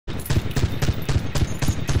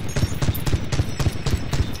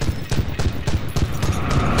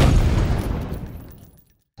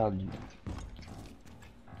Salut.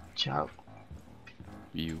 Ciao.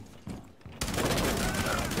 You.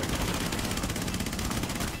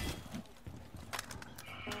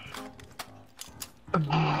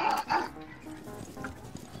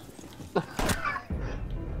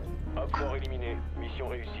 Opcore éliminé. Mission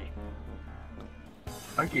réussie.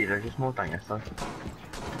 Ok, il reste juste montagne à ça.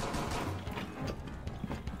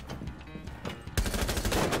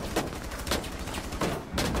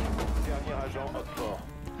 Dernier agent Opcore.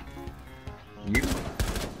 You.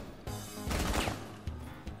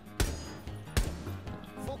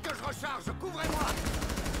 Faut que je recharge, couvrez-moi.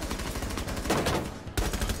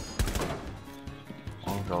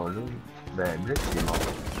 Encore là. Ben, Blitz il est mort.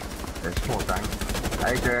 Reste montagne.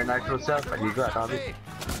 Hey, j'ai un nitro self. Les gars, attendez.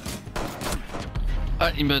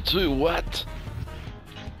 Ah, il m'a tué, what?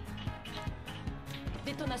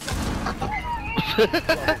 Détonation.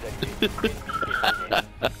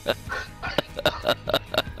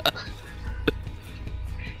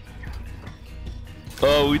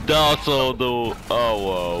 Oh oui, dans son dos. Oh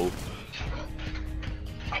wow.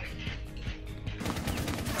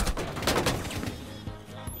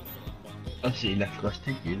 Ah, c'est la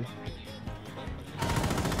frostée qui est là.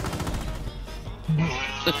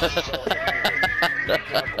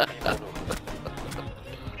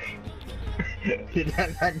 C'est la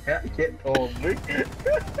manière qui est tombée.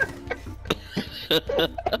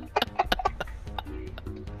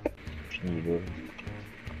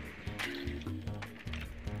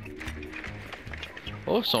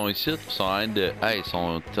 Oh, ils sont ici, ils sont en train de. Hey, ils sont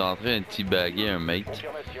en train de teabaguer un mate.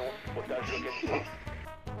 Confirmation. Otage localisé.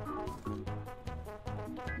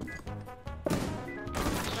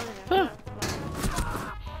 Ah.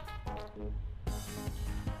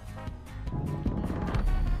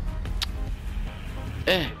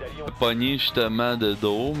 Eh! Pogné justement de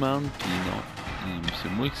dos, man, pis non. C'est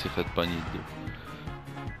moi qui s'est fait pogner de dos.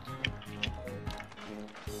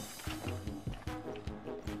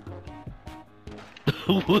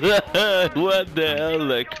 What the hell,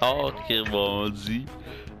 le corps qui rebondit.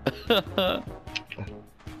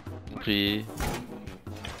 Priez.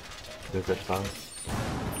 De quoi tu parles?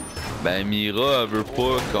 Ben Mira, elle veut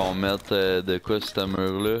pas qu'on mette de quoi sur ce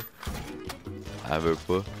mur-là. Elle veut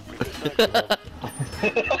pas.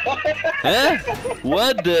 Hein?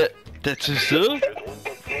 What the... T'as-tu ça?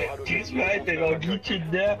 Tu m'as t'es long glitché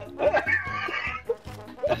dedans.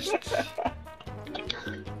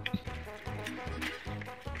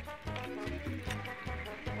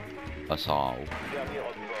 Ah, ça en haut. Dernier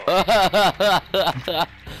Opcore.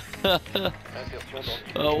 Insertion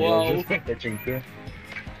dans le Oh wow! Juste un Pachinko.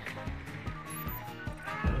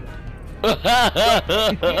 Ça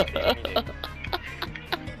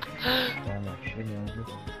a marché, mon gars.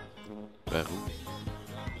 Vers où?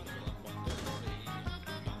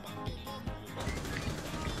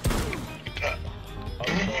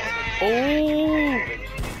 Oh!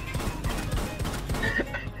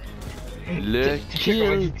 Le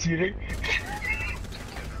kill! Tiré.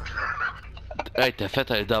 Hey, t'as fait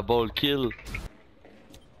un double kill!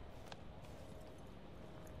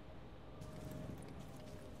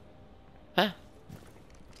 Hein?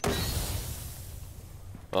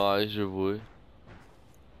 Ouais, je vois.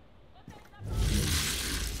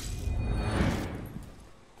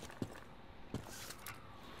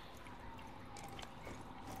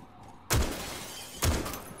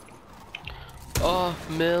 Oh,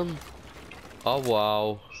 man! Oh,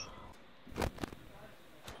 wow!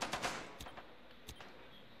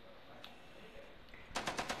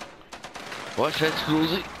 Ouais, je vais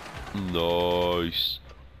exploser! Nice!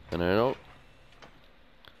 Y'en a un autre?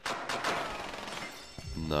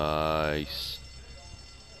 Nice!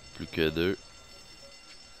 Plus que deux.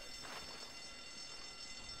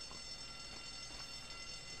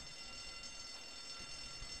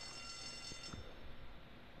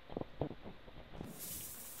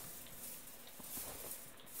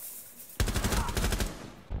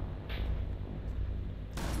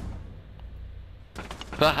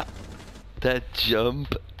 Ah! That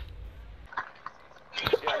jump!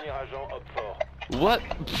 dernier agent Opcore. What?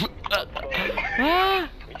 Ah!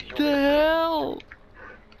 The hell?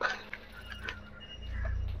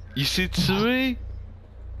 Il s'est tué?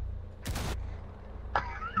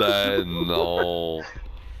 Ben non!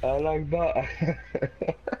 Allah Akbar.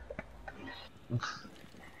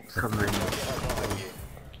 Comme un...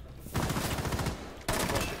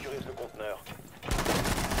 Sécurise le conteneur.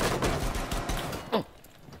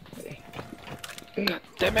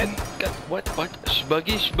 Damn it! What?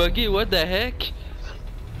 Je suis buggé, what the heck?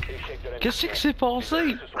 Échec de la Qu'est-ce mission. qui s'est passé?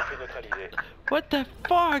 Les se sont fait neutraliser. What the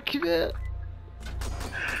fuck, man?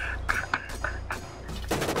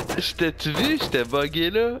 J'étais-tu vu? J'étais bugué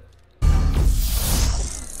là?